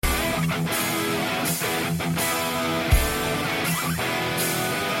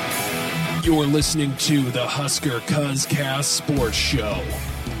You're listening to the Husker Cuzcast Sports Show.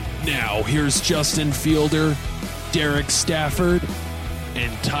 Now, here's Justin Fielder, Derek Stafford,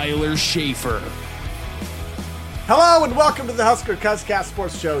 and Tyler Schaefer. Hello and welcome to the Husker Cuzcast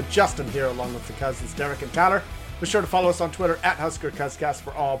Sports Show. Justin here along with the cousins Derek and Tyler. Be sure to follow us on Twitter at Husker Cuzcast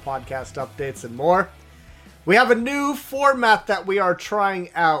for all podcast updates and more. We have a new format that we are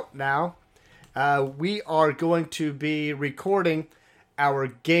trying out now. We are going to be recording our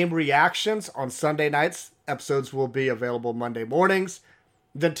game reactions on Sunday nights. Episodes will be available Monday mornings.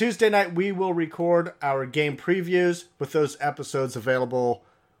 Then Tuesday night, we will record our game previews with those episodes available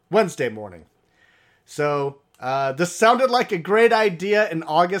Wednesday morning. So this sounded like a great idea in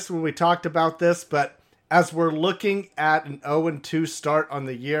August when we talked about this, but as we're looking at an 0-2 start on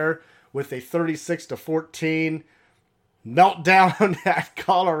the year with a 36-14 meltdown at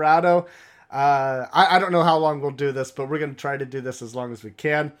Colorado, I don't know how long we'll do this, but we're going to try to do this as long as we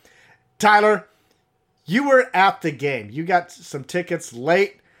can. Tyler, you were at the game. You got some tickets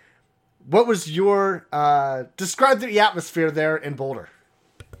late. What was your describe the atmosphere there in Boulder?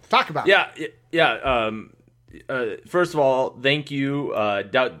 Talk about it. First of all, thank you.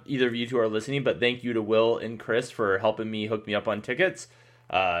 Doubt either of you two are listening, but thank you to Will and Chris for helping me hook me up on tickets.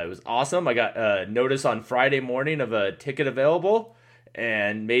 It was awesome. I got a notice on Friday morning of a ticket available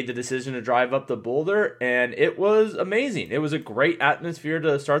and made the decision to drive up to Boulder, and it was amazing. It was a great atmosphere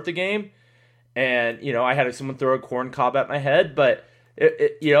to start the game, and, I had someone throw a corn cob at my head, but,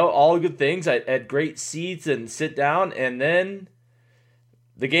 all good things. I had great seats and sit down, and then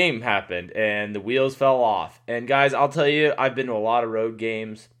the game happened, and the wheels fell off. And, guys, I'll tell you, I've been to a lot of road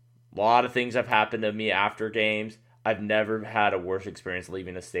games. A lot of things have happened to me after games. I've never had a worse experience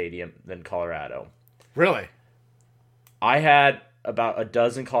leaving a stadium than Colorado. Really? I had about a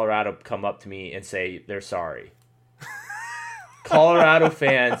dozen Colorado come up to me and say they're sorry. Colorado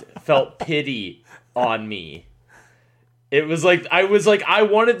fans felt pity on me. It was like, I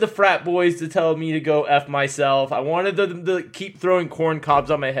wanted the frat boys to tell me to go F myself. I wanted them to keep throwing corn cobs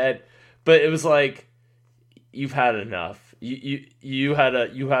on my head, but it was like, you've had enough. You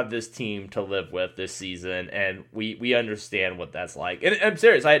have this team to live with this season, and we understand what that's like. And I'm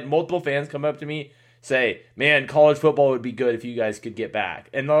serious. I had multiple fans come up to me, say, man, college football would be good if you guys could get back.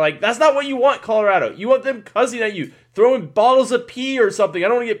 And they're like, that's not what you want, Colorado. You want them cussing at you, throwing bottles of pee or something. I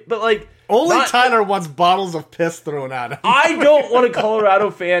don't get, but like, only Tyler wants bottles of piss thrown at him. I don't want a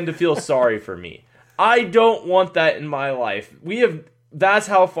Colorado fan to feel sorry for me. I don't want that in my life. That's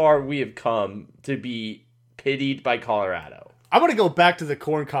how far we have come to be pitied by Colorado. I want to go back to the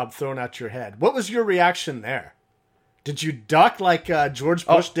corn cob thrown at your head. What was your reaction there? Did you duck like George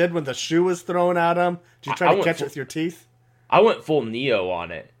Bush did when the shoe was thrown at him? Did you try to catch it with your teeth? I went full Neo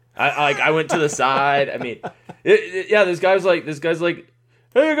on it. I went to the side. I mean, this guy's like,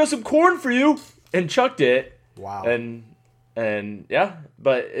 hey, I got some corn for you, and chucked it. Wow. And yeah,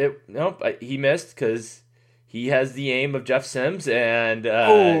 but he missed because he has the aim of Jeff Sims and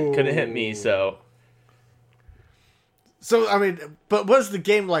couldn't hit me. So I mean, but what was the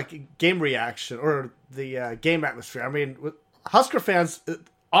game like? Game reaction or the game atmosphere? I mean, with Husker fans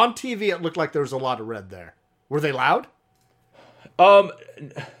on TV, it looked like there was a lot of red there. Were they loud?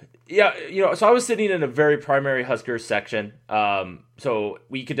 Yeah, so I was sitting in a very primary Husker section, so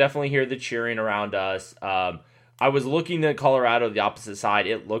we could definitely hear the cheering around us. I was looking at Colorado, the opposite side.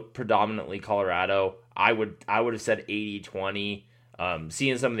 It looked predominantly Colorado. I would have said 80-20.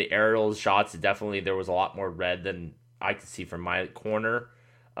 Seeing some of the aerial shots, definitely there was a lot more red than I could see from my corner.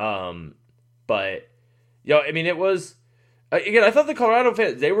 But, I mean, it was, again, I thought the Colorado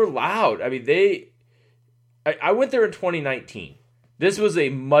fans, they were loud. I mean, I went there in 2019. This was a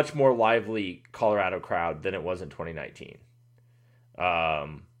much more lively Colorado crowd than it was in 2019.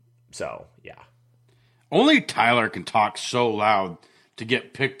 So, yeah. Only Tyler can talk so loud to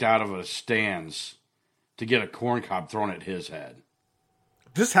get picked out of a stands to get a corn cob thrown at his head.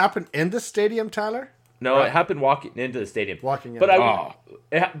 This happened in the stadium, Tyler? No, It happened walking into the stadium. Walking in.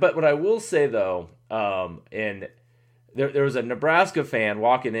 But what I will say, though, and there was a Nebraska fan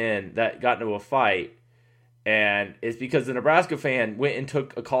walking in that got into a fight, and it's because the Nebraska fan went and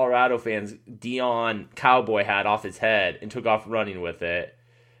took a Colorado fan's Dion cowboy hat off his head and took off running with it.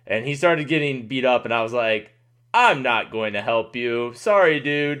 And he started getting beat up, and I was like, I'm not going to help you. Sorry,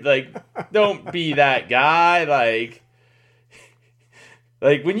 dude. Like, don't be that guy. Like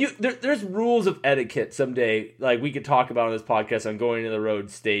when there's rules of etiquette someday, like we could talk about on this podcast on going to the road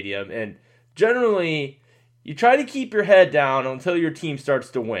stadium. And generally, you try to keep your head down until your team starts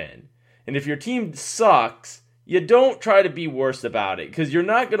to win. And if your team sucks, you don't try to be worse about it because you're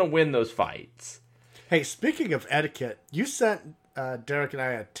not going to win those fights. Hey, speaking of etiquette, you sent Derek and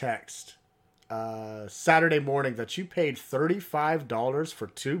I a text Saturday morning that you paid $35 for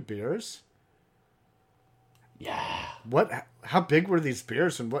 2 beers. Yeah. What? How big were these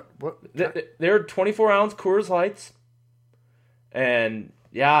beers, and what? They're 24-ounce Coors Lights, and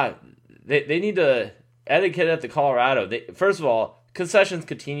yeah, they need to etiquette at the Colorado. First of all, concessions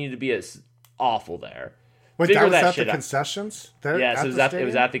continue to be as awful there. Wait, Figure that was at shit the out. concessions? Yes, it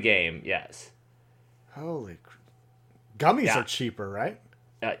was at the game. Yes. Holy, gummies Yeah. are cheaper, right?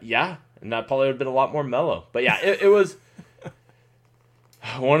 Yeah, and that probably would have been a lot more mellow. But yeah, it was.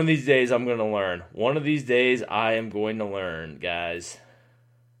 One of these days I'm going to learn. One of these days I am going to learn, guys.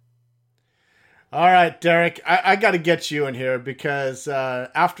 All right, Derek, I got to get you in here because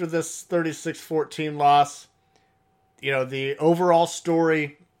after this 36-14 loss, the overall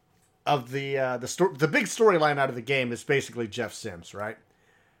story of the big storyline out of the game is basically Jeff Sims, right?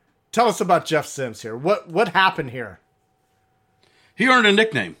 Tell us about Jeff Sims here. What happened here? He earned a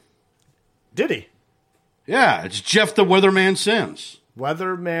nickname. Did he? Yeah, it's Jeff the Weatherman Sims.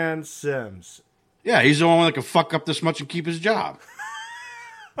 Weatherman Sims. Yeah, he's the only one that can fuck up this much and keep his job.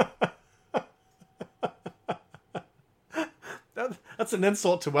 That's an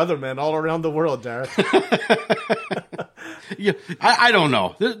insult to weathermen all around the world, Derek. Yeah, I don't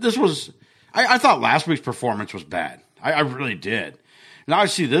know. This was... I thought last week's performance was bad. I really did. Now I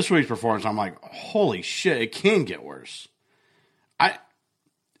see this week's performance, I'm like, holy shit, it can get worse.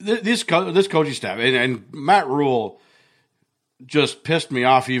 This coaching staff, and Matt Rule just pissed me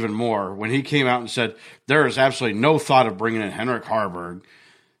off even more when he came out and said there is absolutely no thought of bringing in Henrik Harburg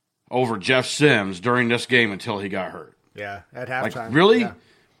over Jeff Sims during this game until he got hurt. Yeah, at halftime. Like, really? Yeah.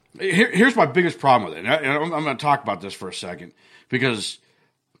 Here's my biggest problem with it. And I'm going to talk about this for a second because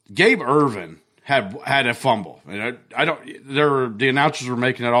Gabe Irvin had a fumble. And the announcers were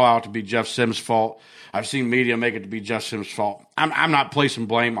making it all out to be Jeff Sims' fault. I've seen media make it to be Jeff Sims' fault. I'm not placing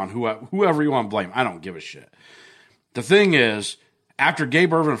blame on whoever you want to blame. I don't give a shit. The thing is, after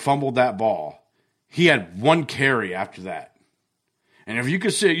Gabe Irvin fumbled that ball, he had 1 carry after that. And if you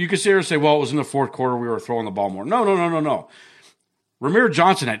could sit here and say, well, it was in the fourth quarter, we were throwing the ball more. No. Ramir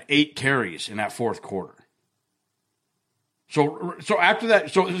Johnson had 8 carries in that fourth quarter. So after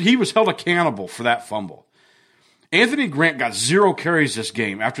that, so he was held accountable for that fumble. Anthony Grant got 0 carries this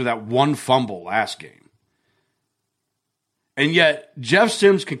game after that 1 fumble last game. And yet, Jeff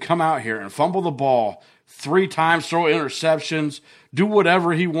Sims can come out here and fumble the ball 3 times, throw interceptions, do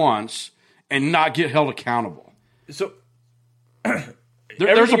whatever he wants, and not get held accountable. So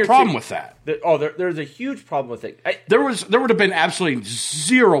there's a problem with that. There's a huge problem with it. There would have been absolutely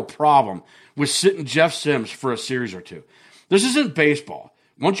 0 problem with sitting Jeff Sims for a series or 2. This isn't baseball.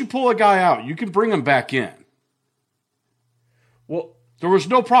 Once you pull a guy out, you can bring him back in. Well, there was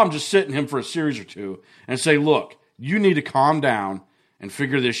no problem just sitting him for a series or 2 and say, look, you need to calm down and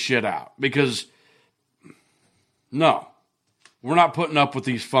figure this shit out. Because, no, we're not putting up with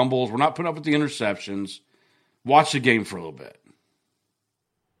these fumbles. We're not putting up with the interceptions. Watch the game for a little bit.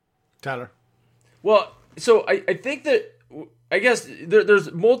 Tyler. Well, so I think that, I guess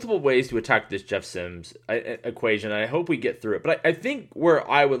there's multiple ways to attack this Jeff Sims equation, and I hope we get through it. But I think where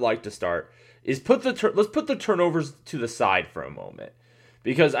I would like to start is let's put the turnovers to the side for a moment,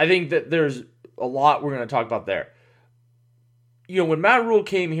 because I think that there's a lot we're going to talk about there. When Matt Rule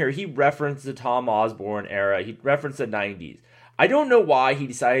came here, he referenced the Tom Osborne era. He referenced the 90s. I don't know why he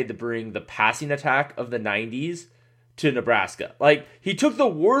decided to bring the passing attack of the 90s to Nebraska. Like, he took the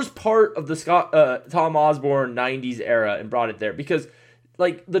worst part of the Tom Osborne 90s era and brought it there because,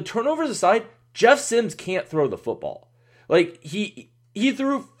 like, the turnovers aside, Jeff Sims can't throw the football. Like, he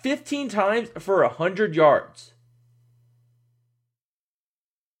threw 15 times for 100 yards.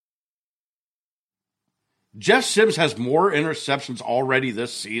 Jeff Sims has more interceptions already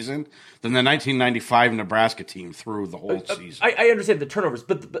this season than the 1995 Nebraska team threw the whole season. I understand the turnovers,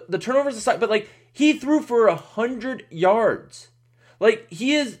 but the turnovers aside, but like he threw for 100 yards. Like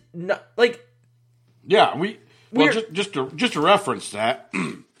he is not like. Yeah, just to reference that,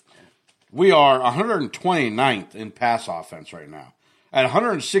 we are 129th in pass offense right now at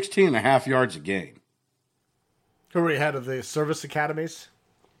 116 and a half yards a game. Who are we ahead of the service academies?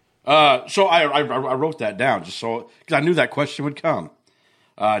 So I wrote that down just so because I knew that question would come.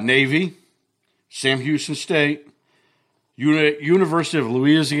 Navy, Sam Houston State, University of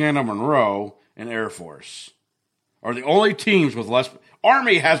Louisiana Monroe, and Air Force are the only teams with less.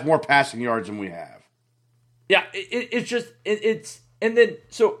 Army has more passing yards than we have. Yeah, it's and then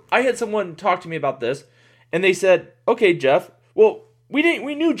so I had someone talk to me about this, and they said, "Okay, Jeff, well we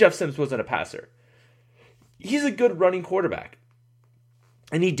knew Jeff Sims wasn't a passer. he's a good running quarterback.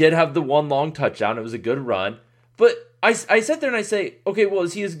 And he did have the one long touchdown. It was a good run. But I sit there and I say, okay, well,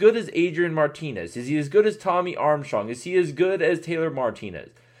 is he as good as Adrian Martinez? Is he as good as Tommy Armstrong? Is he as good as Taylor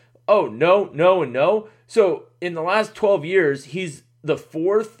Martinez? Oh, no, and no. So in the last 12 years, he's the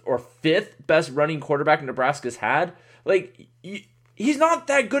 4th or 5th best running quarterback Nebraska's had. Like, he's not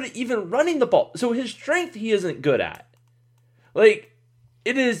that good at even running the ball. So his strength he isn't good at. Like,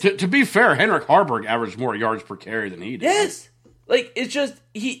 it is... To be fair, Henrik Harburg averaged more yards per carry than he did. Yes. Like, it's just,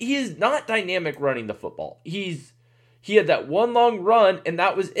 he is not dynamic running the football. He had that one long run, and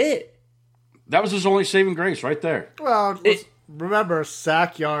that was it. That was his only saving grace right there. Well, remember,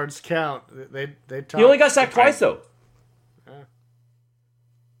 sack yards count. He only got sacked twice, though.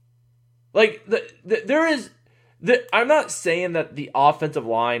 Like, I'm not saying that the offensive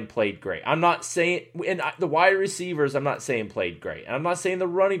line played great. I'm not saying, and the wide receivers, I'm not saying played great. And I'm not saying the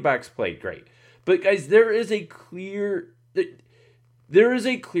running backs played great. But, guys, there is a clear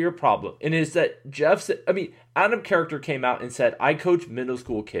problem. And it's that Adam Character came out and said, I coach middle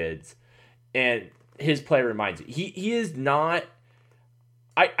school kids. And his play reminds me. He is not,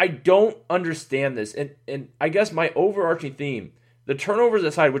 I don't understand this. And I guess my overarching theme, the turnovers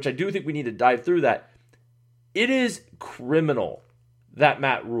aside, which I do think we need to dive through that, it is criminal that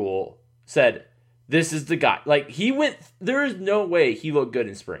Matt Rule said, this is the guy. Like, there is no way he looked good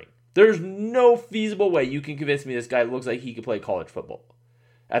in spring. There's no feasible way you can convince me this guy looks like he could play college football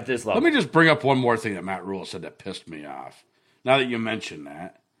at this level. Let me just bring up one more thing that Matt Rule said that pissed me off. Now that you mention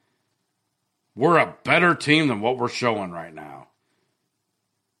that, we're a better team than what we're showing right now.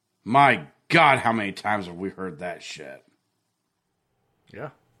 My God, how many times have we heard that shit?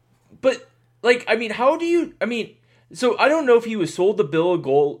 Yeah. But, like, so I don't know if he was sold the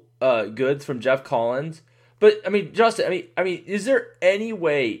bill of goods from Jeff Collins, but, Justin, is there any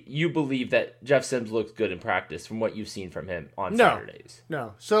way you believe that Jeff Sims looks good in practice from what you've seen from him on Saturdays?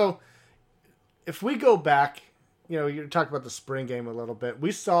 No. So, if we go back, you talk about the spring game a little bit.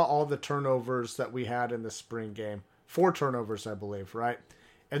 We saw all the turnovers that we had in the spring game. 4 turnovers, I believe, right?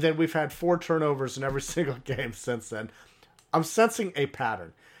 And then we've had 4 turnovers in every single game since then. I'm sensing a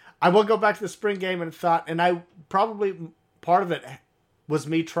pattern. I will go back to the spring game and thought, and I probably, part of it was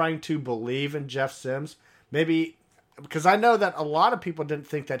me trying to believe in Jeff Sims. Maybe, because I know that a lot of people didn't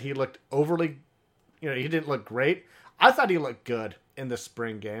think that he looked overly, he didn't look great. I thought he looked good in the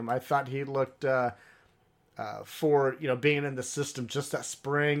spring game. I thought he looked, for, being in the system just that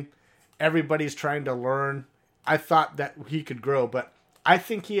spring. Everybody's trying to learn. I thought that he could grow, but I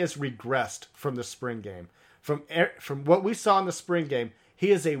think he has regressed from the spring game. From what we saw in the spring game,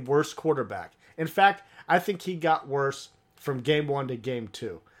 he is a worse quarterback. In fact, I think he got worse from game 1 to game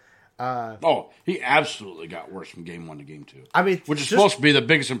 2. He absolutely got worse from game 1 to game 2. Which is supposed to be the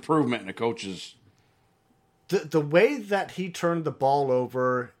biggest improvement in a coach's... The way that he turned the ball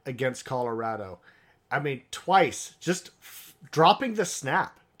over against Colorado, twice, just dropping the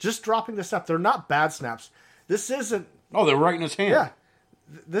snap. They're not bad snaps. This isn't... Oh, they're right in his hand. Yeah.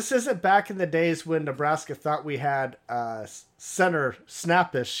 This isn't back in the days when Nebraska thought we had center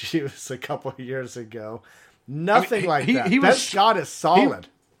snap issues a couple of years ago. Nothing like that. Ben Scott is solid.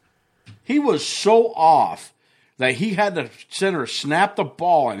 He was so off that he had the center snap the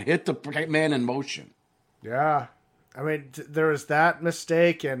ball and hit the man in motion. Yeah. There was that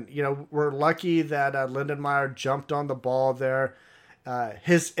mistake, and, we're lucky that Lindenmeyer jumped on the ball there.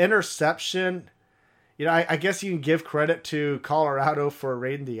 His interception... I guess you can give credit to Colorado for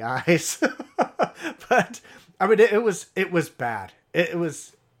raiding the eyes, but it was bad. It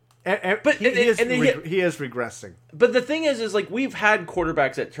was, but he is regressing. But the thing is like we've had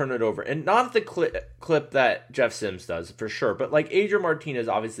quarterbacks that turn it over, and not the clip that Jeff Sims does for sure. But like Adrian Martinez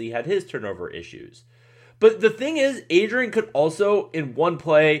obviously had his turnover issues. But the thing is, Adrian could also in one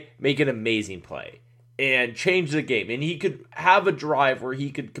play make an amazing play and change the game. And he could have a drive where he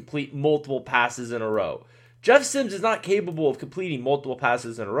could complete multiple passes in a row. Jeff Sims is not capable of completing multiple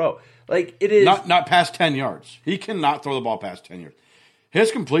passes in a row. Like, it is... Not past 10 yards. He cannot throw the ball past 10 yards.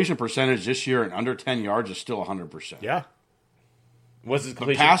 His completion percentage this year in under 10 yards is still 100%. Yeah. What's his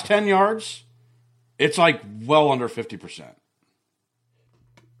completion? But past 10 yards, it's like well under 50%.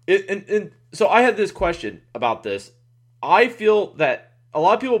 And so I had this question about this. I feel that a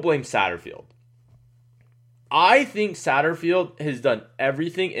lot of people blame Satterfield. I think Satterfield has done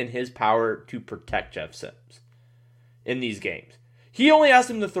everything in his power to protect Jeff Sims in these games. He only asked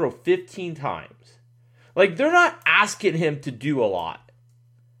him to throw 15 times. Like, they're not asking him to do a lot.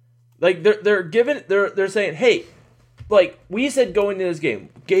 Like, they're saying, hey, like we said going into this game,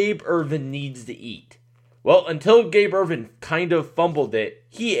 Gabe Ervin needs to eat. Well, until Gabe Ervin kind of fumbled it,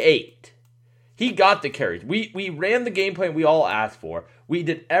 he ate. He got the carries. We ran the game plan we all asked for. We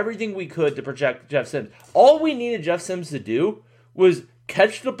did everything we could to protect Jeff Sims. All we needed Jeff Sims to do was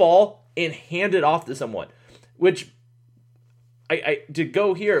catch the ball and hand it off to someone. Which, to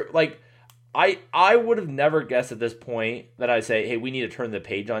go here, like, I would have never guessed at this point that I say, hey, we need to turn the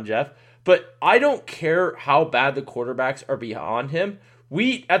page on Jeff. But I don't care how bad the quarterbacks are beyond him.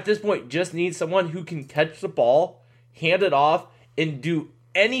 We, at this point, just need someone who can catch the ball, hand it off, and do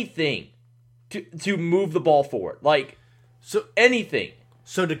anything to move the ball forward. Like, so anything.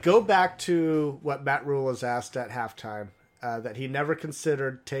 So to go back to what Matt Rule was asked at halftime, that he never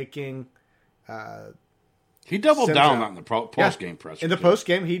considered taking... he doubled Sims down out. on the post-game press. In the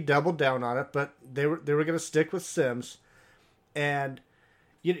post-game, he doubled down on it, but they were going to stick with Sims. And,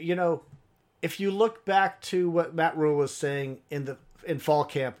 you know, if you look back to what Matt Rule was saying in fall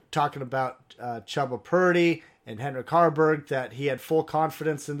camp, talking about Chubba Purdy and Henrik Harburg, that he had full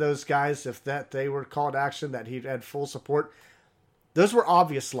confidence in those guys, if they were called action, that he had full support. Those were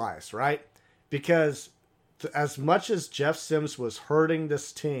obvious lies, right? Because as much as Jeff Sims was hurting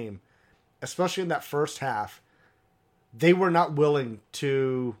this team, especially in that first half, they were not willing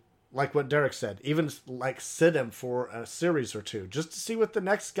to, like what Derek said, even like sit him for a series or two, just to see what the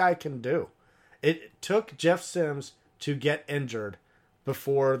next guy can do. It took Jeff Sims to get injured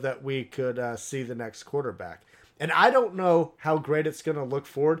before that we could see the next quarterback. And I don't know how great it's going to look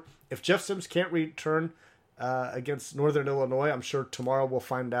forward. If Jeff Sims can't return against Northern Illinois, I'm sure tomorrow we'll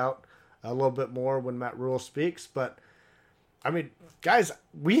find out a little bit more when Matt Rule speaks. But, I mean, guys,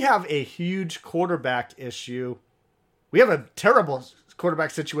 we have a huge quarterback issue. We have a terrible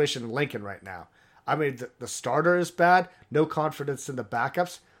quarterback situation in Lincoln right now. I mean, the starter is bad. No confidence in the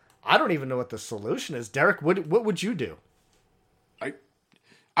backups. I don't even know what the solution is. Derek, what would you do?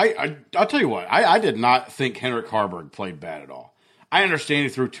 I'll tell you what. I did not think Henrik Harburg played bad at all. I understand he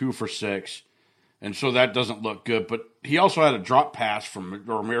threw 2 for 6, and so that doesn't look good. But he also had a drop pass from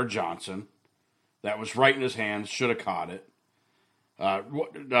Ramir Johnson that was right in his hands. Should have caught it.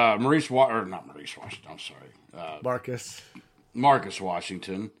 Marcus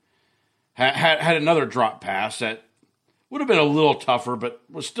Washington had another drop pass that would have been a little tougher, but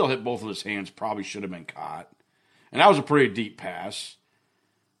was still hit both of his hands. Probably should have been caught, and that was a pretty deep pass.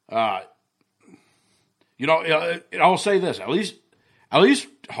 I'll say this: at least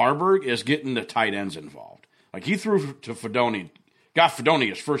Harburg is getting the tight ends involved. Like, he threw to Fedoni. Got Fedoni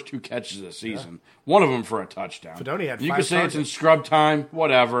his first 2 catches of the season. Yeah. One of them for a touchdown. Fedoni had 5 You can say targets. it's in scrub time,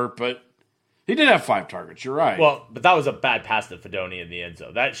 whatever, but he did have 5 targets. You're right. Well, but that was a bad pass to Fedoni in the end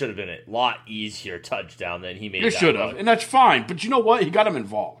zone. That should have been a lot easier touchdown than he made. It should have, and that's fine. But you know what? He got him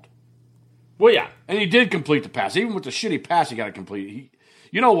involved. Well, yeah. And he did complete the pass. Even with the shitty pass, he got it complete.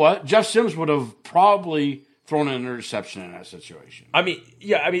 You know what? Jeff Sims would have probably thrown an interception in that situation. I mean,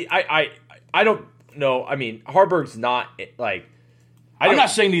 yeah. I mean, I don't know. I mean, Harburg's not like. I'm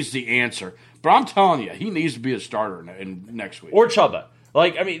not saying he's the answer, but I'm telling you, he needs to be a starter in next week. Or Chubba.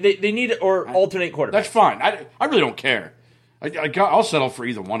 Like, I mean, they need or alternate quarterbacks. That's fine. I really don't care. I'll settle for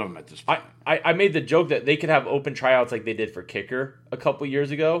either one of them at this point. I made the joke that they could have open tryouts like they did for kicker a couple years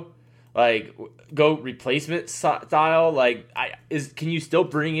ago. Like, go replacement style. Like, can you still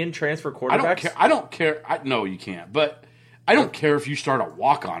bring in transfer quarterbacks? I don't care. No, you can't. But I don't care if you start a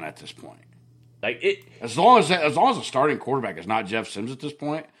walk-on at this point. Like, it as long as the starting quarterback is not Jeff Sims at this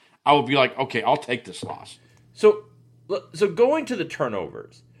point, I would be like, okay, I'll take this loss. So going to the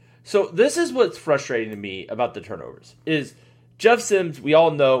turnovers. So this is what's frustrating to me about the turnovers is Jeff Sims, we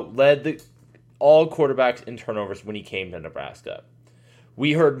all know, led all quarterbacks in turnovers when he came to Nebraska.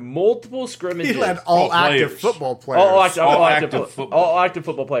 We heard multiple scrimmages. He led all active football players. All active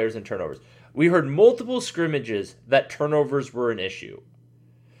football players in turnovers. We heard multiple scrimmages that turnovers were an issue.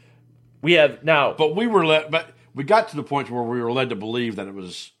 We have now, but we got to the point where we were led to believe that it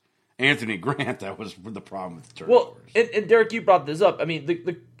was Anthony Grant that was the problem with the turnovers. Well, and Derek, you brought this up. I mean,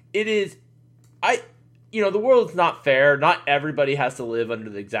 the world's not fair. Not everybody has to live under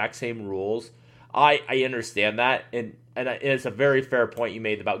the exact same rules. I understand that, and it's a very fair point you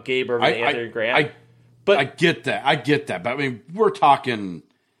made about Gabe Irvin and Anthony Grant. I get that. But I mean, we're talking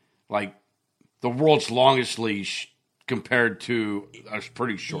like the world's longest leash compared to a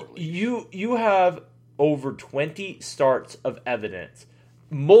pretty short leash. You have over 20 starts of evidence,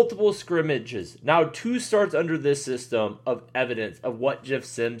 multiple scrimmages, now 2 starts under this system of evidence of what Jeff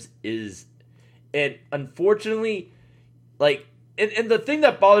Sims is. And unfortunately, like, and the thing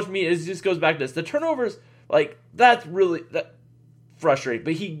that bothers me is just goes back to this. The turnovers, like, that's really frustrating.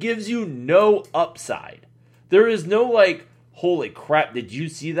 But he gives you no upside. There is no, like, holy crap, did you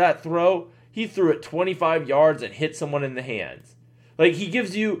see that throw? He threw it 25 yards and hit someone in the hands. Like, he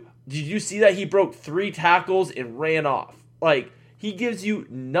gives you Did you see that he broke 3 tackles and ran off? Like, he gives you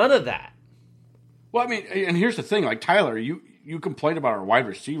none of that. Well, I mean, and here's the thing. Like, Tyler, you complained about our wide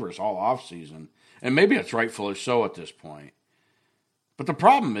receivers all offseason, and maybe it's rightfully so at this point. But the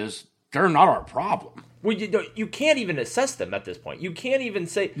problem is they're not our problem. Well, you can't even assess them at this point. You can't even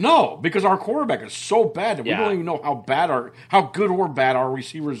say... No, because our quarterback is so bad that we don't even know how good or bad our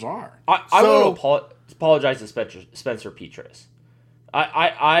receivers are. I want to apologize to Spencer Petras.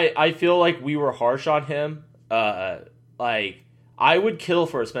 I feel like we were harsh on him. Like, I would kill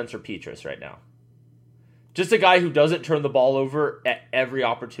for a Spencer Petras right now. Just a guy who doesn't turn the ball over at every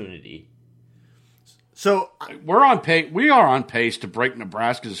opportunity. So we are on pace to break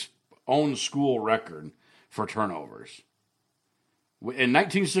Nebraska's own school record for turnovers. In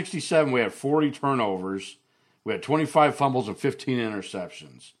 1967, we had 40 turnovers. We had 25 fumbles and 15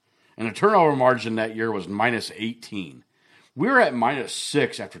 interceptions. And the turnover margin that year was minus 18. We were at minus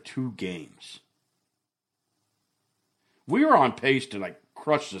 6 after 2 games. We were on pace to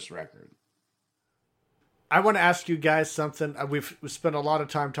crush this record. I want to ask you guys something. We've spent a lot of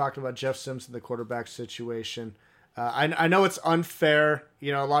time talking about Jeff Sims and the quarterback situation. I know it's unfair.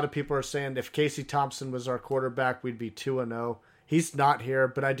 You know, a lot of people are saying if Casey Thompson was our quarterback, we'd be 2-0. He's not here,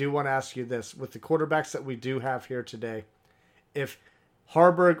 but I do want to ask you this. With the quarterbacks that we do have here today, if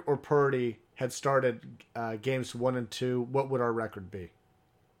Harburg or Purdy had started games 1 and 2, what would our record be?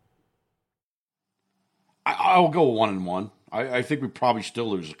 I'll go 1-1. I think we probably still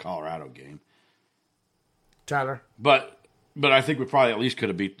lose the Colorado game. Tyler? But I think we probably at least could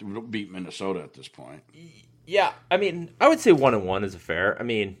have beat Minnesota at this point. Yeah, I mean, I would say 1-1 is fair. I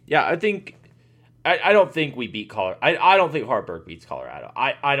mean, yeah, I think I don't think we beat Colorado. I don't think Harburg beats Colorado.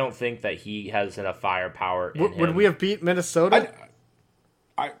 I don't think that he has enough firepower in him. Would we have beat Minnesota?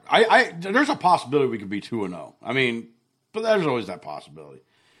 There's a possibility we could be 2-0. I mean, but there's always that possibility.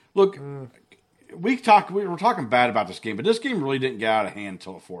 Look, we were talking bad about this game, but this game really didn't get out of hand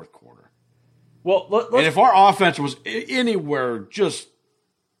until the fourth quarter. Well, and if our offense was anywhere just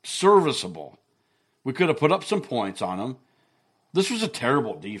serviceable, we could have put up some points on them. This was a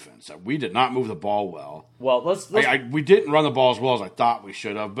terrible defense. We did not move the ball well. Well, we didn't run the ball as well as I thought we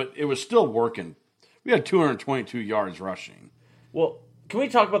should have, but it was still working. We had 222 yards rushing. Well, can we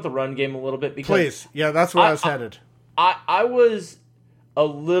talk about the run game a little bit? Because please. Yeah, that's where I was headed. I was a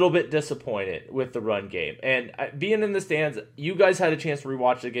little bit disappointed with the run game. And being in the stands, you guys had a chance to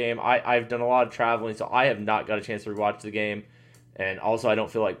rewatch the game. I've done a lot of traveling, so I have not got a chance to rewatch the game. And also, I don't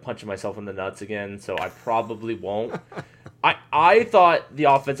feel like punching myself in the nuts again, so I probably won't. I thought the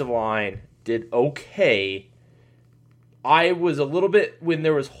offensive line did okay. I was a little bit, when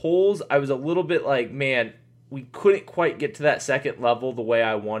there was holes, I was a little bit like, man, we couldn't quite get to that second level the way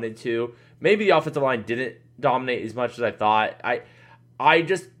I wanted to. Maybe the offensive line didn't dominate as much as I thought.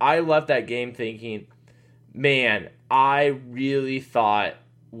 I left that game thinking, man, I really thought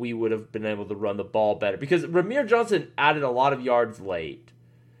we would have been able to run the ball better. Because Ramir Johnson added a lot of yards late.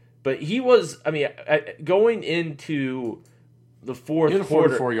 But he was, going into the fourth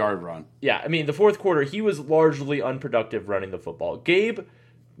quarter. 44-yard run. Yeah, the fourth quarter, he was largely unproductive running the football. Gabe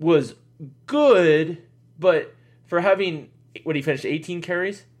was good, but for having, he finished 18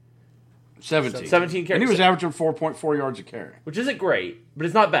 carries? 17 carries. And he was averaging 4.4 yards a carry. Which isn't great, but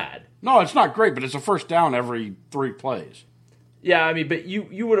it's not bad. No, it's not great, but it's a first down every 3 plays. Yeah, but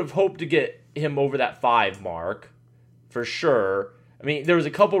you would have hoped to get him over that 5 mark, for sure. There was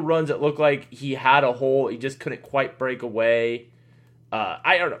a couple runs that looked like he had a hole. He just couldn't quite break away.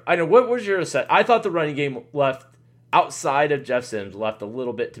 I don't know. What was your assessment? I thought the running game left, outside of Jeff Sims, left a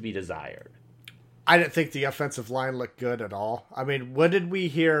little bit to be desired. I didn't think the offensive line looked good at all. What did we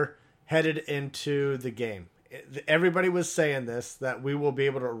hear headed into the game? Everybody was saying this, that we will be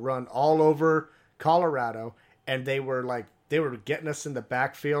able to run all over Colorado, and they were getting us in the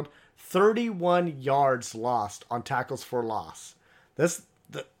backfield. 31 yards lost on tackles for loss.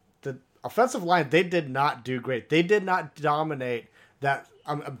 The offensive line, they did not do great. They did not dominate that.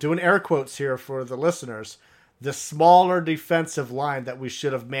 I'm doing air quotes here for the listeners. The smaller defensive line that we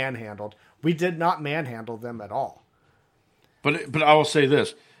should have manhandled. We did not manhandle them at all. But I will say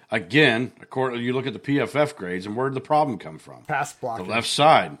this. Again, you look at the PFF grades, and where did the problem come from? Pass blocking. The left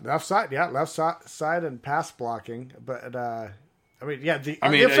side. Left side and pass blocking. But, the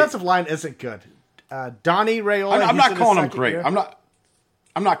offensive line isn't good. Donnie Raiola. I'm not calling them great. Year.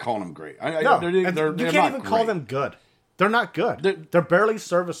 I'm not calling them great. You can't even call them good. They're not good. They're barely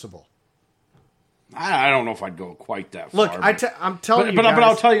serviceable. I don't know if I'd go quite that far. Look, I'm telling you, guys, but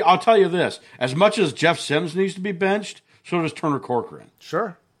I'll tell you this: as much as Jeff Sims needs to be benched, so does Turner Corcoran.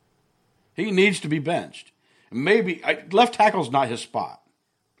 Sure, he needs to be benched. Maybe left tackle's not his spot.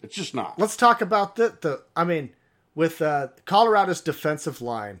 It's just not. Let's talk about with Colorado's defensive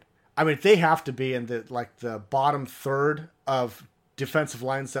line. I mean, they have to be in the bottom third of defensive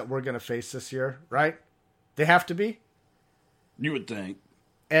lines that we're going to face this year, right? They have to be. You would think.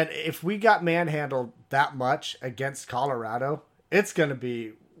 And if we got manhandled that much against Colorado, it's going to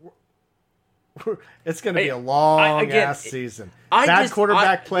be a long ass season. Bad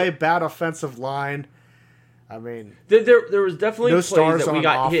quarterback play, bad offensive line. I mean, there was definitely no plays that we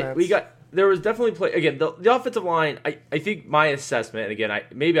got offense. hit. There was definitely play again. The offensive line. I think my assessment, and again,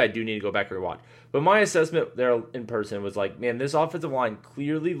 maybe I do need to go back and rewatch, but my assessment there in person was like, man, this offensive line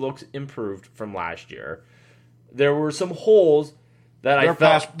clearly looks improved from last year. There were some holes that I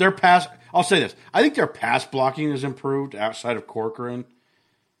felt. Their pass. I'll say this. I think their pass blocking is improved outside of Corcoran,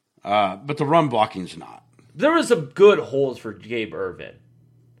 but the run blocking's not. There was some good holes for Gabe Ervin.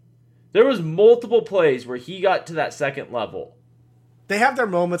 There was multiple plays where he got to that second level. They have their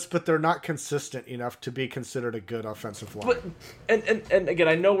moments, but they're not consistent enough to be considered a good offensive line. But and again,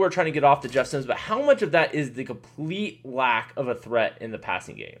 I know we're trying to get off the Jeff Sims, but how much of that is the complete lack of a threat in the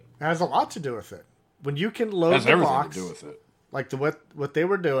passing game? It has a lot to do with it. When you can load Has the everything box, to do with it. like what they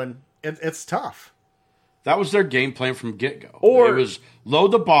were doing, it's tough. That was their game plan from get-go. Or it was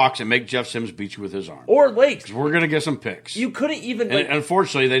load the box and make Jeff Sims beat you with his arm. Or Lakes. 'Cause we're going to get some picks. You couldn't even. And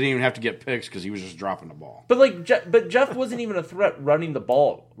unfortunately, they didn't even have to get picks because he was just dropping the ball. But Jeff wasn't even a threat running the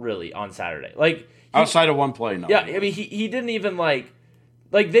ball really on Saturday. Outside of one play, no. Yeah, I mean he didn't even like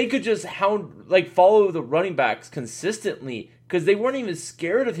they could just follow the running backs consistently because they weren't even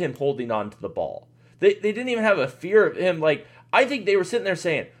scared of him holding on to the ball. They didn't even have a fear of him. I think they were sitting there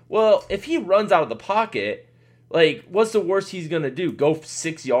saying, well, if he runs out of the pocket, what's the worst he's going to do? Go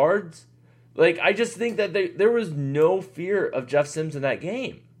 6 yards? I just think that there was no fear of Jeff Sims in that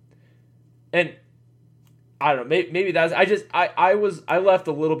game. And I don't know, maybe that's, I left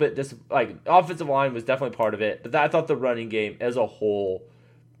a little bit, offensive line was definitely part of it, but I thought the running game as a whole,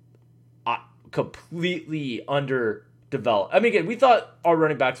 completely underdeveloped. I mean, again, we thought our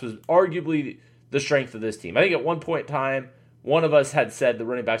running backs was arguably the strength of this team. I think at one point in time, one of us had said the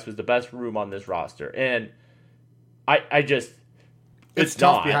running backs was the best room on this roster. And it's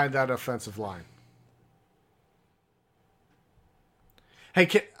tough behind that offensive line. Hey,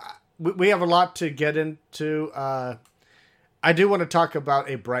 we have a lot to get into. I do want to talk about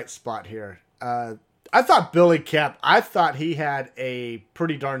a bright spot here. I thought Billy Kemp, he had a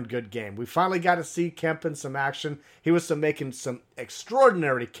pretty darn good game. We finally got to see Kemp in some action. He was making some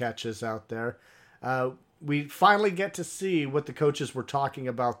extraordinary catches out there. We finally get to see what the coaches were talking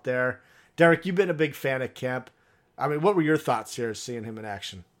about there. Derek, you've been a big fan of Kemp. I mean, what were your thoughts here seeing him in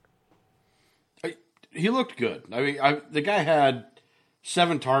action? He looked good. I mean, the guy had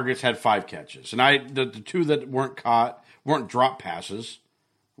 7 targets, had 5 catches. And the 2 that weren't caught weren't drop passes,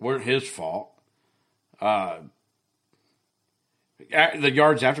 weren't his fault. The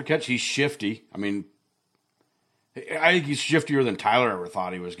yards after catch, he's shifty. I mean, I think he's shiftier than Tyler ever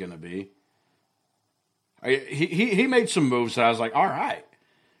thought he was going to be. He made some moves that I was like, all right.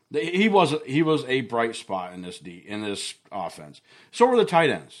 He was a bright spot in this offense. So were the tight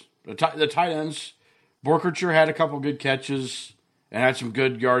ends. The tight ends, Borkercher had a couple good catches and had some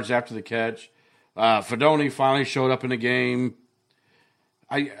good yards after the catch. Fedoni finally showed up in the game.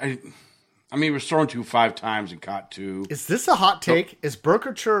 I mean, he was thrown to 5 times and caught 2. Is this a hot take? Is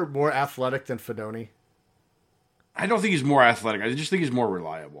Borkercher more athletic than Fedoni? I don't think he's more athletic. I just think he's more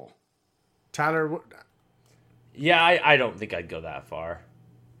reliable. Tyler? Yeah, I don't think I'd go that far.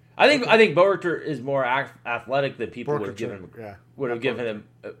 I think Borkercher is more athletic than people would have given him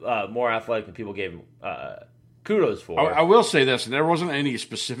more athletic than people gave him kudos for. I will say this: there wasn't any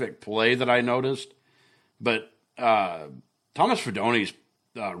specific play that I noticed, but Thomas Fedoni's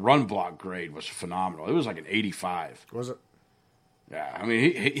run block grade was phenomenal. It was like an 85. Was it? Yeah, I mean,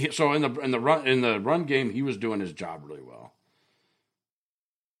 he so in the run game, he was doing his job really well.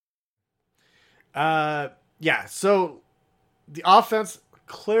 Yeah. So the offense,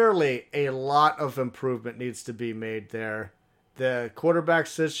 clearly a lot of improvement needs to be made there. The quarterback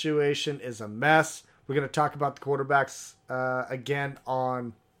situation is a mess. We're going to talk about the quarterbacks again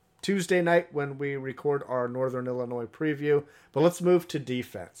on Tuesday night when we record our Northern Illinois preview. But let's move to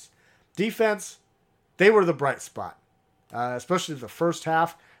defense. Defense, they were the bright spot, especially the first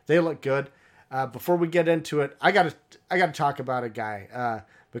half. They look good. Before we get into it, I got to talk about a guy,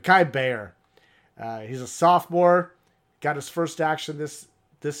 Mekhi Bayer. He's a sophomore, got his first action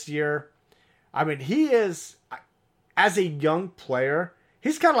this year. I mean, he is, as a young player,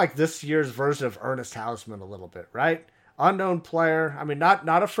 he's kind of like this year's version of Ernest Hausman a little bit, right? Unknown player. I mean,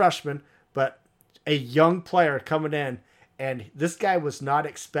 not a freshman, but a young player coming in And this guy was not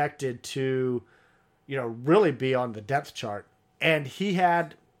expected to, really be on the depth chart. And he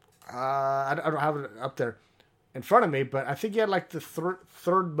had, I don't have it up there in front of me, but I think he had like the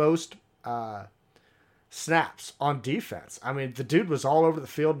third most snaps on defense. I mean, the dude was all over the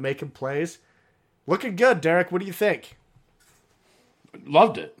field making plays. Looking good, Derek. What do you think?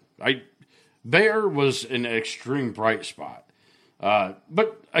 Loved it. Bayer was an extreme bright spot.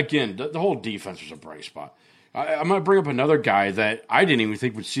 But again, the whole defense was a bright spot. I'm going to bring up another guy that I didn't even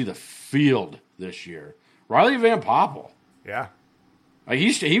think would see the field this year. Riley Van Poppel. Yeah.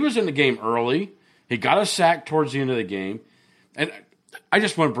 He was in the game early. He got a sack towards the end of the game. And I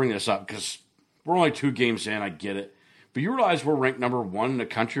just want to bring this up because we're only 2 games in. I get it. But you realize we're ranked number 1 in the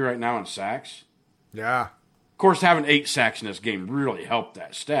country right now in sacks? Yeah. Of course, having 8 sacks in this game really helped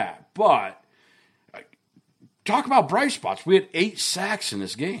that stat. But talk about bright spots. We had 8 sacks in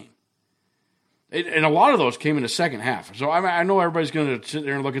this game. And a lot of those came in the second half. So I know everybody's going to sit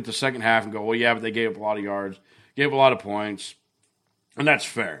there and look at the second half and go, well, yeah, but they gave up a lot of yards, gave up a lot of points. And that's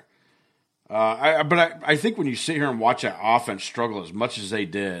fair. I think when you sit here and watch that offense struggle as much as they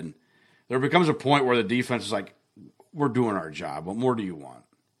did, there becomes a point where the defense is like, we're doing our job. What more do you want?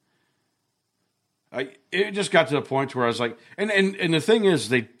 It just got to the point where I was like, and the thing is,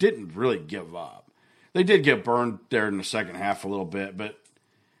 they didn't really give up. They did get burned there in the second half a little bit, but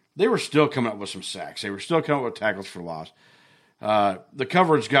they were still coming up with some sacks. They were still coming up with tackles for loss. The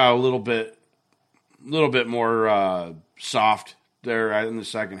coverage got a little bit more soft there in the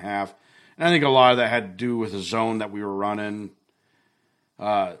second half. And I think a lot of that had to do with the zone that we were running.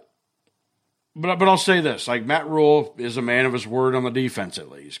 But I'll say this, like Matt Rule is a man of his word on the defense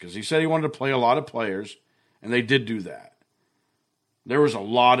at least, because he said he wanted to play a lot of players, and they did do that. There was a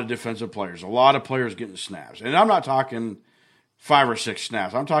lot of defensive players, a lot of players getting snaps. And I'm not talking 5 or 6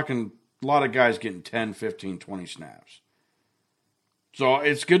 snaps. I'm talking a lot of guys getting 10, 15, 20 snaps. So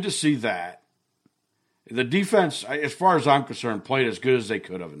it's good to see that. The defense, as far as I'm concerned, played as good as they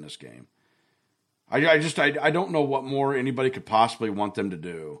could have in this game. I don't know what more anybody could possibly want them to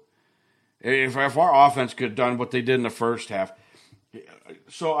do. If our offense could have done what they did in the first half.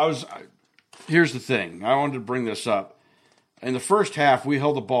 So here's the thing. I wanted to bring this up. In the first half, we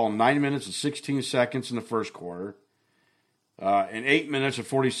held the ball 9 minutes and 16 seconds in the first quarter, and 8 minutes and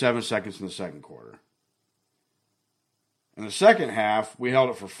 47 seconds in the second quarter. In the second half, we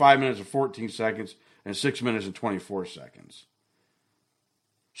held it for 5 minutes and 14 seconds and 6 minutes and 24 seconds.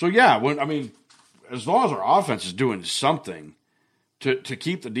 So, yeah, as long as our offense is doing something to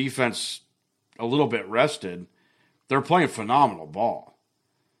keep the defense a little bit rested, they're playing phenomenal ball.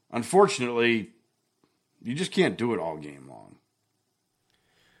 Unfortunately, you just can't do it all game long.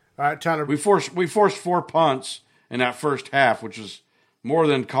 All right, Tyler. We forced 4 punts in that first half, which is more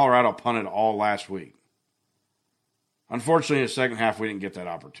than Colorado punted all last week. Unfortunately, in the second half, we didn't get that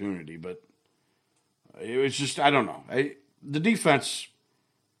opportunity, but it was just, I don't know. The defense,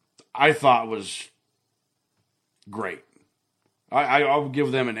 I thought, was great. I'll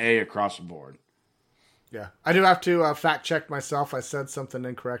give them an A across the board. Yeah. I do have to fact check myself. I said something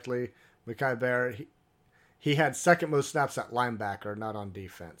incorrectly. Mekhi Barrett, he had second most snaps at linebacker, not on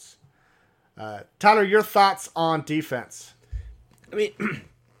defense. Tyler, your thoughts on defense? I mean,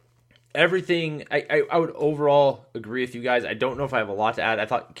 everything, I would overall agree with you guys. I don't know if I have a lot to add. I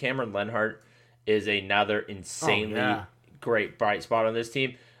thought Cameron Lenhart is another insanely great bright spot on this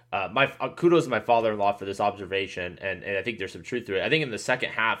team. Kudos to my father-in-law for this observation, and I think there's some truth to it. I think in the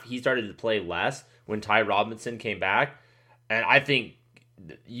second half, he started to play less when Ty Robinson came back, and I think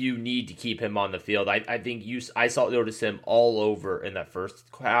you need to keep him on the field. I think I noticed him all over in that first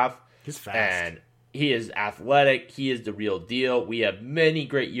half. He's fast. And he is athletic. He is the real deal. We have many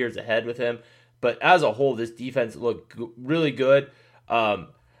great years ahead with him, but as a whole, this defense looked really good. If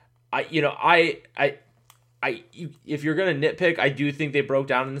you're going to nitpick, I do think they broke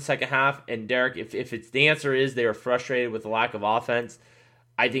down in the second half. And Derek, if it's the answer is they were frustrated with the lack of offense,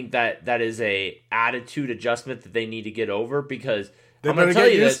 I think that is a attitude adjustment that they need to get over, because I'm going to tell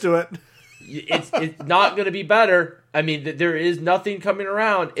you used to it. It's not going to be better. I mean, there is nothing coming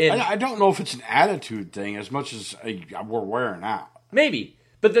around. And I don't know if it's an attitude thing as much as we're wearing out. Maybe,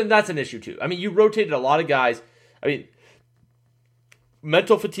 but then that's an issue too. I mean, you rotated a lot of guys. I mean,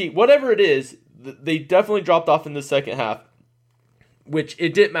 mental fatigue, whatever it is, they definitely dropped off in the second half, which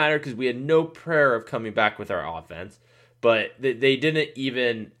it didn't matter because we had no prayer of coming back with our offense. But they didn't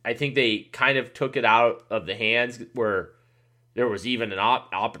even, I think they kind of took it out of the hands where there was even an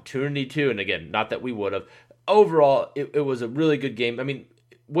opportunity to. And again, not that we would have. Overall, it was a really good game. I mean,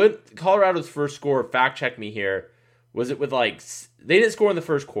 when Colorado's first score, fact check me here, was it with they didn't score in the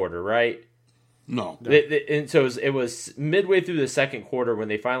first quarter, right? No. And so it was midway through the second quarter when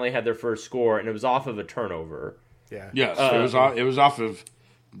they finally had their first score, and it was off of a turnover. Yeah. Yes, it was off of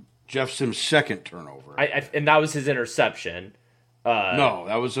Jeff Sims' second turnover. And that was his interception. No,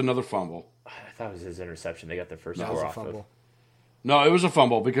 that was another fumble. I thought it was his interception. They got their first score off of. No, it was a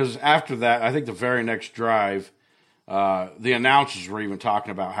fumble because after that, I think the very next drive, the announcers were even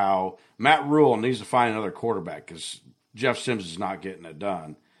talking about how Matt Rule needs to find another quarterback because Jeff Sims is not getting it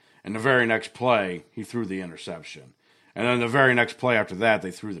done. And the very next play, he threw the interception. And then the very next play after that, they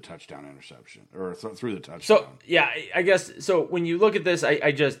threw the touchdown interception, or threw the touchdown. So, yeah, I guess, so when you look at this,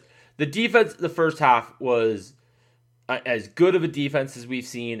 the defense the first half was as good of a defense as we've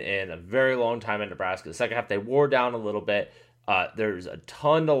seen in a very long time in Nebraska. The second half, they wore down a little bit. There's a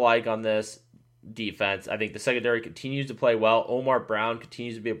ton to like on this defense. I think the secondary continues to play well. Omar Brown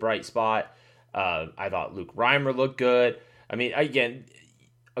continues to be a bright spot. I thought Luke Reimer looked good. I mean, again,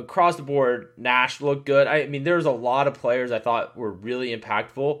 across the board, Nash looked good. I mean, there's a lot of players I thought were really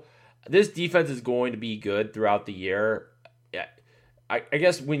impactful. This defense is going to be good throughout the year. I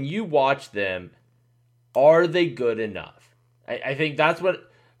guess when you watch them, are they good enough? I think that's what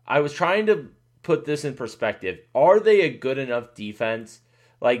I was trying to put this in perspective. Are they a good enough defense?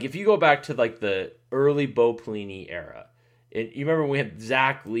 Like, if you go back to like the early Bo Pelini era, and you remember we had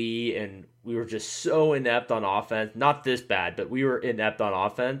Zach Lee and we were just so inept on offense. Not this bad, but we were inept on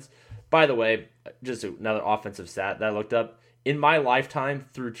offense. By the way, just another offensive stat that I looked up. In my lifetime,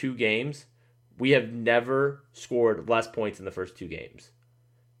 through 2 games, we have never scored less points in the first 2 games.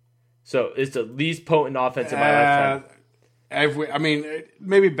 So it's the least potent offense in my lifetime. I mean,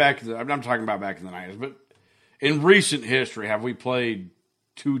 maybe I'm not talking about back in the 90s, but in recent history, have we played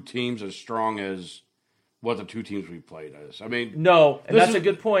 2 teams as strong as what the 2 teams we played is? I mean, no, and that's a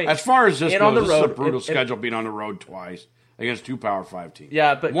good point. As far as this goes, this is a brutal schedule being on the road twice against 2 Power 5 teams.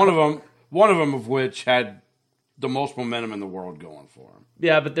 Yeah, but one of them of which had the most momentum in the world going for them.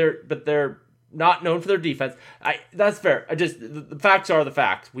 Yeah, but they're not known for their defense. That's fair. The facts are the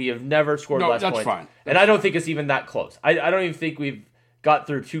facts. We have never scored less points. That's fine. And I don't think it's even that close. I don't even think we've got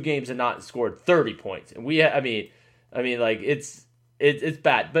through 2 games and not scored 30 points. And I mean, like it's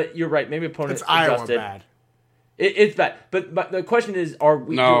bad. But you're right. Maybe opponents it's Iowa adjusted. Bad. It's bad. But the question is, are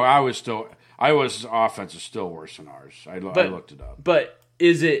we? No, Iowa's offense is still worse than ours. I looked it up. But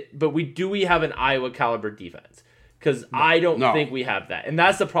do we have an Iowa caliber defense? Because I don't think we have that, and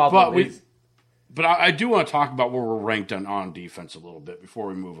that's the problem. But I do want to talk about where we're ranked on defense a little bit before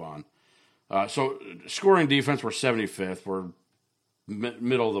we move on. So scoring defense, we're 75th. We're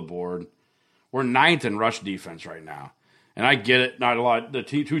middle of the board. We're 9th in rush defense right now. And I get it, not a lot. The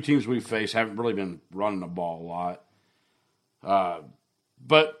 2 teams we face haven't really been running the ball a lot.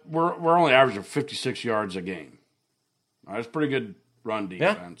 But we're only averaging 56 yards a game. That's pretty good run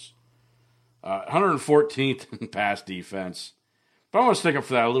defense. Yeah. 114th in pass defense. But I want to stick up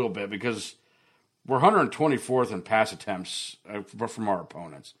for that a little bit because we're 124th in pass attempts from our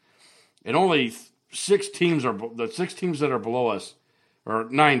opponents. And only 6 teams the 6 teams that are below us, or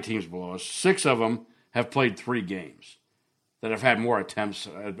 9 teams below us, 6 of them have played 3 games that have had more attempts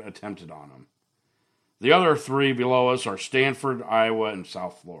attempted on them. The other 3 below us are Stanford, Iowa, and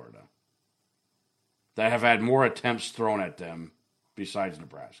South Florida that have had more attempts thrown at them besides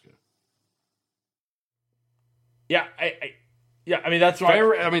Nebraska. Yeah, I mean, that's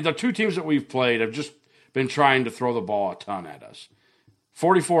right. I mean, the 2 teams that we've played have just been trying to throw the ball a ton at us.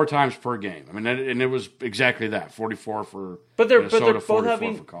 44 times per game. I mean, and it was exactly that. 44 for Minnesota, both 44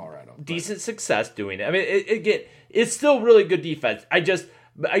 having for Colorado. Decent success doing it. I mean, it's still really good defense. I guess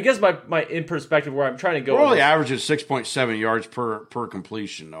my in perspective where I'm trying to go. We're only averaging 6.7 yards per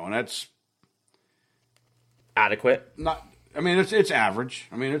completion, though, and that's adequate. I mean, it's average.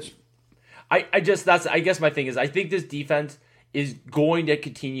 I mean, it's. I guess my thing is I think this defense is going to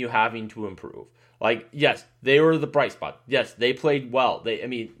continue having to improve. Like, yes, they were the bright spot. Yes, they played well.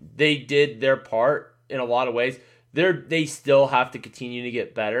 They did their part in a lot of ways. They still have to continue to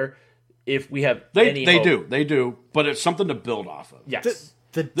get better. If we have any hope. They do, but it's something to build off of. Yes,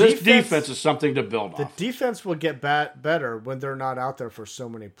 this defense is something to build off. The defense will get better when they're not out there for so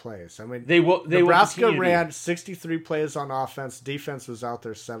many plays. I mean, Nebraska ran 63 plays on offense. Defense was out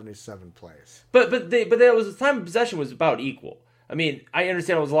there 77 plays. But that was the time of possession was about equal. I mean, I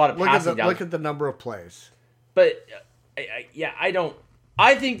understand it was a lot of passing down. Look at the number of plays. But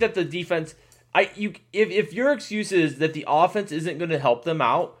I think that the defense. If your excuse is that the offense isn't going to help them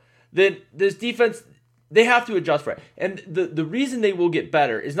out, then this defense, they have to adjust for it. And the reason they will get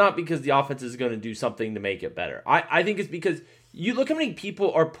better is not because the offense is going to do something to make it better. I think it's because you look how many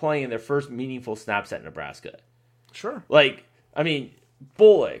people are playing their first meaningful snaps at Nebraska. Sure. Like, I mean,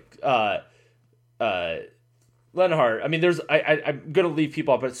 Bullock, Lenhart. I mean, I'm going to leave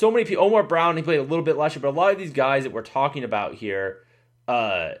people off, but so many people. Omar Brown, he played a little bit last year, but a lot of these guys that we're talking about here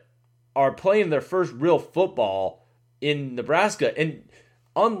are playing their first real football in Nebraska. And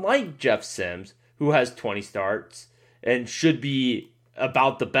unlike Jeff Sims, who has 20 starts and should be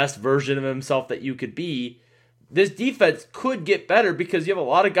about the best version of himself that you could be, this defense could get better because you have a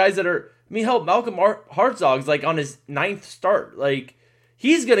lot of guys that are. I mean, hell, Malcolm Hartzog's like on his 9th start. Like,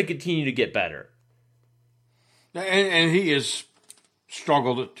 he's going to continue to get better. And he has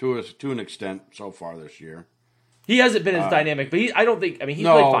struggled to an extent so far this year. He hasn't been as dynamic, but he's played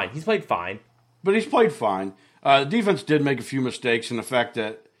fine. He's played fine. But he's played fine. The defense did make a few mistakes in the fact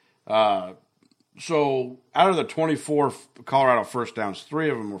that, so out of the 24 Colorado first downs, 3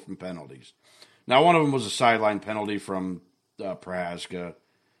 of them were from penalties. Now, one of them was a sideline penalty from Prohaska.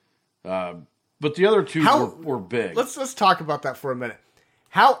 But the other 2 were big. Let's talk about that for a minute.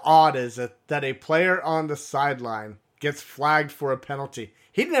 How odd is it that a player on the sideline gets flagged for a penalty?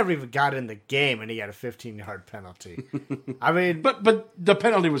 He never even got in the game, and he had a 15-yard penalty. I mean, but the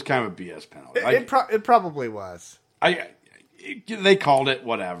penalty was kind of a BS penalty. It probably was. They called it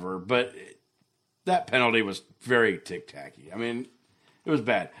whatever, but that penalty was very tic-tacky. I mean, it was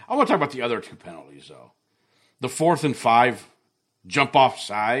bad. I want to talk about the other 2 penalties, though. The 4th and 5 jump off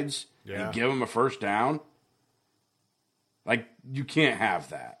sides and give them a first down. Like, you can't have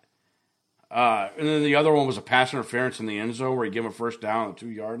that. And then the other one was a pass interference in the end zone where you give him a first down on the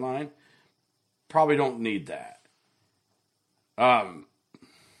 2-yard line. Probably don't need that.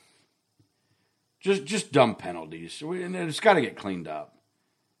 Just dumb penalties. And it's got to get cleaned up.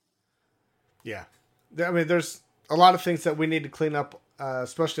 Yeah. I mean, there's a lot of things that we need to clean up,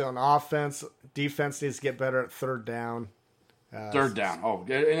 especially on offense. Defense needs to get better at third down. Third down. Oh,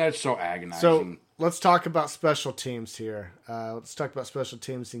 and that's so agonizing. So let's talk about special teams here. Let's talk about special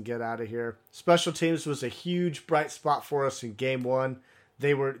teams and get out of here. Special teams was a huge bright spot for us in game 1.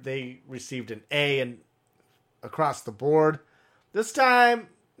 They received an A and across the board. This time,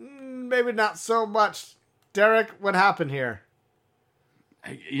 maybe not so much. Derek, what happened here?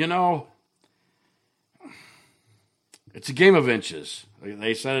 You know, it's a game of inches.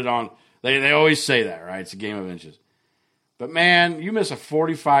 They said it on. They always say that, right? It's a game of inches. But, man, you miss a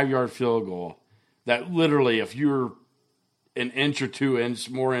 45-yard field goal that literally, if you're an inch or 2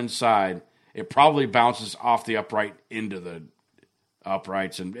 more inside, it probably bounces off the upright into the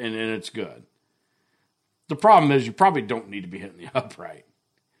uprights, and it's good. The problem is you probably don't need to be hitting the upright.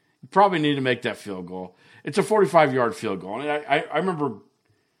 You probably need to make that field goal. It's a 45-yard field goal. And I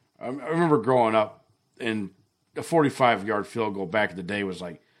remember growing up, and a 45-yard field goal back in the day was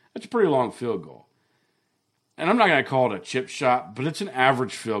like, that's a pretty long field goal. And I'm not going to call it a chip shot, but it's an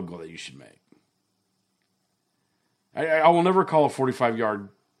average field goal that you should make. I will never call a 45-yard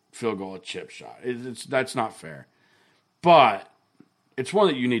field goal a chip shot. That's not fair. But it's one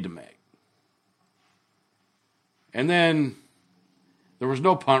that you need to make. And then there was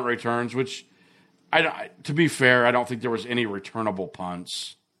no punt returns, which, to be fair, I don't think there was any returnable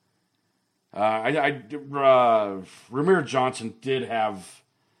punts. Ramir Johnson did have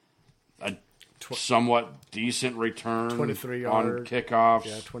a somewhat decent return 23 on kickoffs.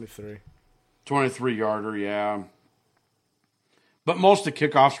 Yeah, 23. 23-yarder, yeah. But most of the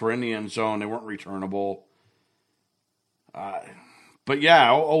kickoffs were in the end zone. They weren't returnable. But,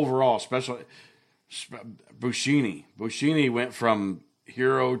 yeah, overall, especially Buschini. Buschini went from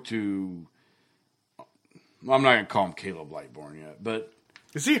hero to – I'm not going to call him Caleb Lightbourne yet. But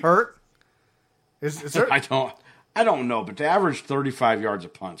is he hurt? Is there... I don't know, but to average 35 yards a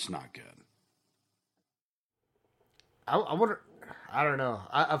punt's not good. I wonder. I don't know.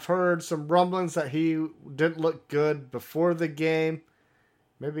 I've heard some rumblings that he didn't look good before the game.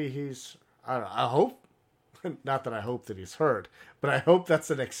 Maybe he's. I don't know. I hope. Not that I hope that he's hurt, but I hope that's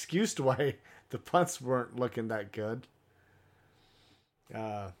an excuse to why the punts weren't looking that good.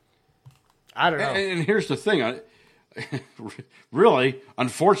 I don't know. And here's the thing. Really,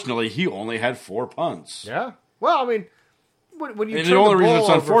 unfortunately, he only had 4 punts. Yeah. Well, I mean, when you and turn the only the reason ball it's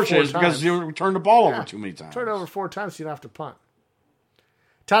over unfortunate 4 is because times, you turned the ball over too many times. Turn it over 4 times, you don't have to punt.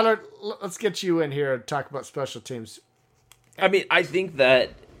 Tyler, let's get you in here and talk about special teams. I mean, I think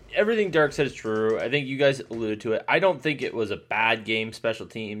that everything Derek said is true. I think you guys alluded to it. I don't think it was a bad game, special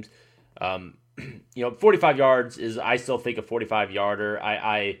teams. 45 yards is, I still think, a 45-yarder.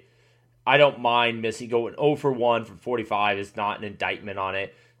 I don't mind missing. Going 0 for 1 from 45 is not an indictment on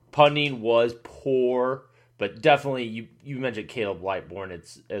it. Punting was poor, but definitely, you mentioned Caleb Lightbourne.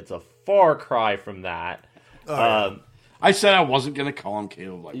 It's a far cry from that. I said I wasn't going to call him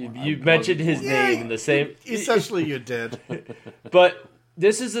Caleb Lightbourne. You mentioned his name in the same. Essentially, you did. But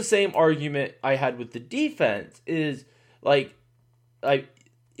this is the same argument I had with the defense. Is like,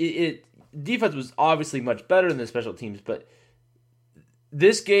 defense was obviously much better than the special teams, but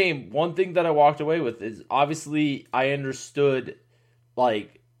this game, one thing that I walked away with is obviously I understood,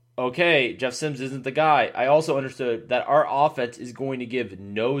 like, okay, Jeff Sims isn't the guy. I also understood that our offense is going to give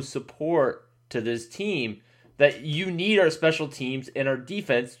no support to this team, that you need our special teams and our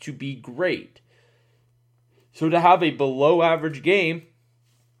defense to be great. So to have a below average game,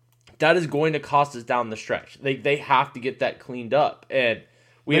 that is going to cost us down the stretch. They have to get that cleaned up. And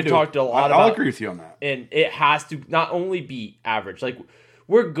we've talked a lot about... I'll agree with you on that. And it has to not only be average. Like,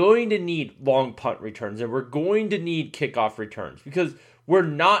 we're going to need long punt returns, and we're going to need kickoff returns, because we're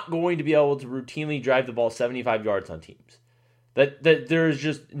not going to be able to routinely drive the ball 75 yards on teams. That there is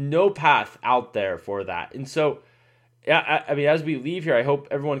just no path out there for that. And so, yeah, I mean, as we leave here, I hope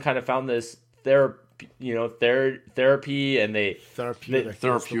everyone kind of found this therapy, and therapeutic.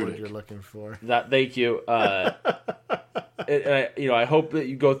 That's the word you're looking for. That, thank you. I hope that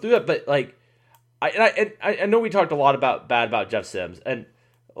you go through it. But like, I know we talked a lot about Jeff Sims, and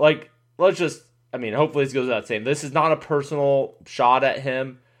like, hopefully this goes without saying, this is not a personal shot at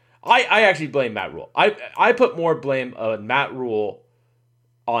him. I actually blame Matt Rule. I put more blame on Matt Rule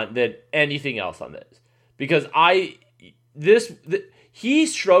than anything else on this, because he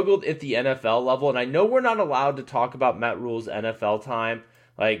struggled at the NFL level, and I know we're not allowed to talk about Matt Rule's NFL time.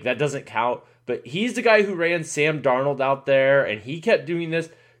 Like, that doesn't count. But he's the guy who ran Sam Darnold out there, and he kept doing this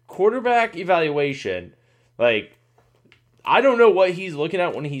quarterback evaluation. Like, I don't know what he's looking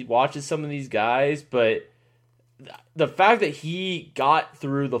at when he watches some of these guys, but the fact that he got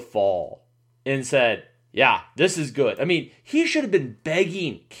through the fall and said, yeah, this is good. I mean, he should have been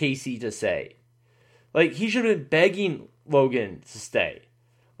begging Casey to stay. Like, he should have been begging Logan to stay.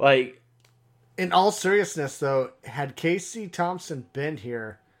 Like, in all seriousness, though, had Casey Thompson been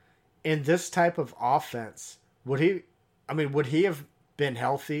here in this type of offense, would he have been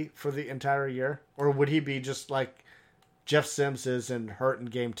healthy for the entire year? Or would he be just like Jeff Sims is and hurt in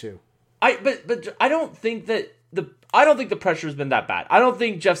game 2? But I don't think that the pressure has been that bad. I don't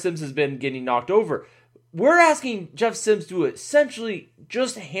think Jeff Sims has been getting knocked over. We're asking Jeff Sims to essentially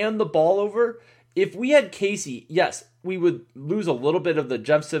just hand the ball over. If we had Casey, yes, we would lose a little bit of the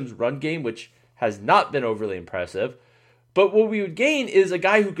Jeff Sims run game, which has not been overly impressive. But what we would gain is a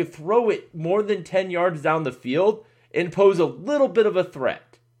guy who could throw it more than 10 yards down the field and pose a little bit of a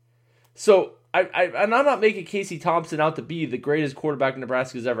threat. So, I'm not making Casey Thompson out to be the greatest quarterback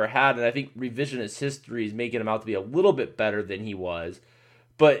Nebraska's ever had, and I think revisionist history is making him out to be a little bit better than he was.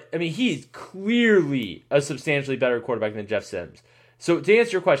 But, I mean, he's clearly a substantially better quarterback than Jeff Sims. So, to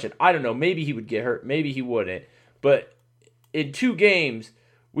answer your question, I don't know. Maybe he would get hurt. Maybe he wouldn't. But in 2 games,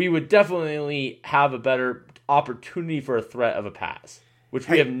 we would definitely have a better opportunity for a threat of a pass, which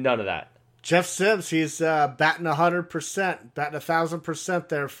we have none of that. Jeff Sims, he's batting 100%, batting 1,000%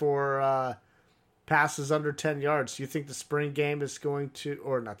 there for passes under 10 yards. Do you think the spring game is going to,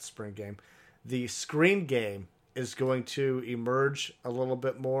 or not the spring game, the screen game is going to emerge a little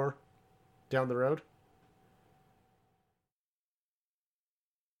bit more down the road?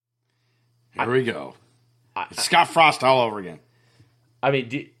 Here we go. It's Scott Frost all over again. I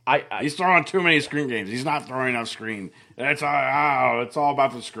mean, he's throwing too many screen games. He's not throwing enough screen. It's all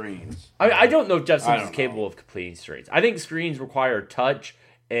about the screens. I don't know if Jeff Sims is capable of completing screens. I think screens require touch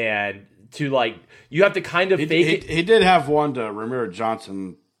and to, like, you have to kind of fake it. He did have one to Ramirez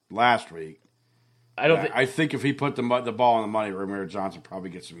Johnson last week. I think if he put the ball on the money, Ramirez Johnson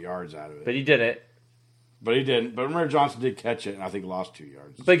probably gets some yards out of it. But he didn't. But he didn't. But Ramirez Johnson did catch it, and I think lost 2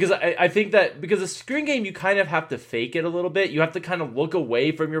 yards. Because I think that because a screen game, you kind of have to fake it a little bit. You have to kind of look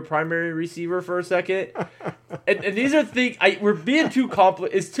away from your primary receiver for a second. and these are things we're being too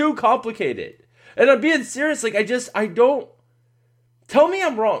complicated. It's too complicated. And I'm being serious. Like, I don't. Tell me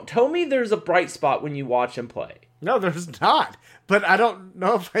I'm wrong. Tell me there's a bright spot when you watch him play. No, there's not. But I don't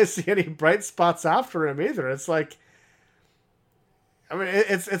know if I see any bright spots after him either. It's like, I mean,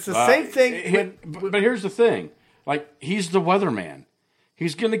 it's the same thing. But here's the thing. Like, he's the weatherman.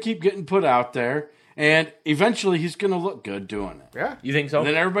 He's going to keep getting put out there, and eventually he's going to look good doing it. Yeah. You think so? And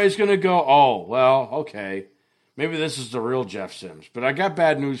then everybody's going to go, oh, well, okay. Maybe this is the real Jeff Sims. But I got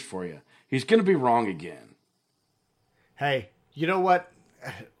bad news for you. He's going to be wrong again. Hey, you know what?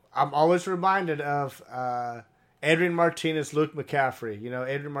 I'm always reminded of Adrian Martinez, Luke McCaffrey. You know,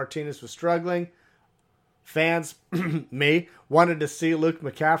 Adrian Martinez was struggling. Fans, me, wanted to see Luke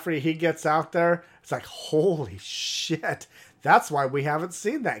McCaffrey. He gets out there. It's like, holy shit. That's why we haven't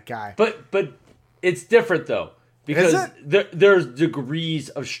seen that guy. But it's different, though. Because there's degrees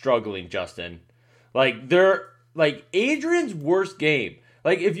of struggling, Justin. Like, like Adrian's worst game.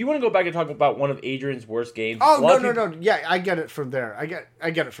 Like, if you want to go back and talk about one of Adrian's worst games. Oh, no. Yeah, I get it from there.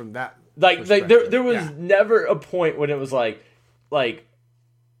 I get it from that. Like there was never a point when it was like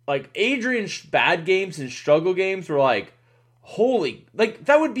Adrian's bad games and struggle games were like, holy, like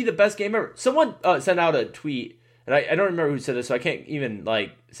that would be the best game ever. Someone sent out a tweet, and I don't remember who said this, so I can't even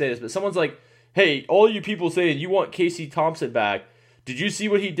like say this, but someone's like, hey, all you people saying you want Casey Thompson back, did you see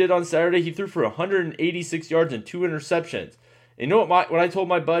what he did on Saturday? He threw for 186 yards and 2 interceptions. And you know what I told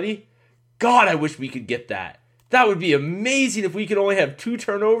my buddy? God, I wish we could get that. That would be amazing if we could only have 2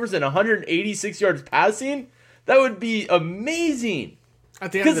 turnovers and 186 yards passing. That would be amazing.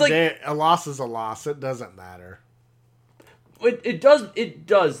 At the end of the day, a loss is a loss. It doesn't matter. It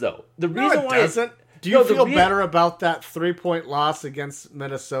does though. The reason why it doesn't. Do you feel better about that 3-point loss against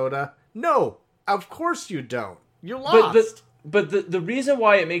Minnesota? No, of course you don't. You lost. But the reason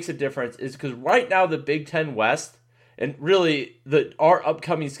why it makes a difference is because right now the Big Ten West, and really our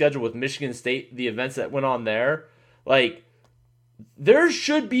upcoming schedule with Michigan State, the events that went on there, like there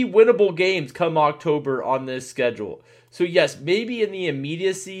should be winnable games come October on this schedule. So yes, maybe in the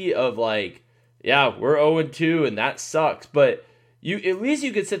immediacy of like, yeah, we're 0-2 and that sucks, but at least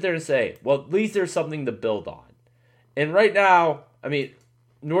you could sit there and say, well, at least there's something to build on. And right now, I mean,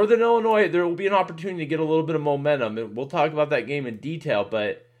 Northern Illinois, there will be an opportunity to get a little bit of momentum, and we'll talk about that game in detail,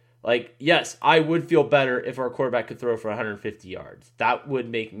 but like, yes, I would feel better if our quarterback could throw for 150 yards. That would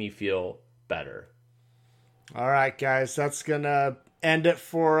make me feel better. All right, guys, that's going to end it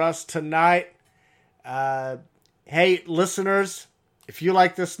for us tonight. Hey, listeners, if you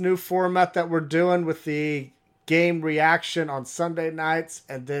like this new format that we're doing with the game reaction on Sunday nights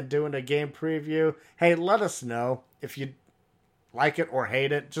and then doing a game preview, hey, let us know if you like it or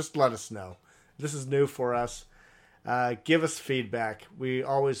hate it. Just let us know. This is new for us. Give us feedback. We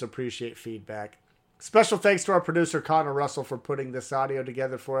always appreciate feedback. Special thanks to our producer, Connor Russell, for putting this audio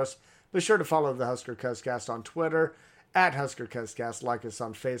together for us. Be sure to follow the Husker Cuzcast on Twitter, at Husker Cuzcast. Like us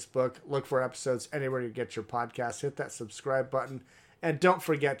on Facebook. Look for episodes anywhere you get your podcasts. Hit that subscribe button. And don't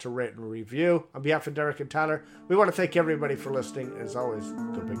forget to rate and review. On behalf of Derek and Tyler, we want to thank everybody for listening. As always,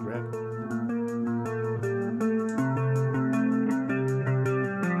 go Big Red.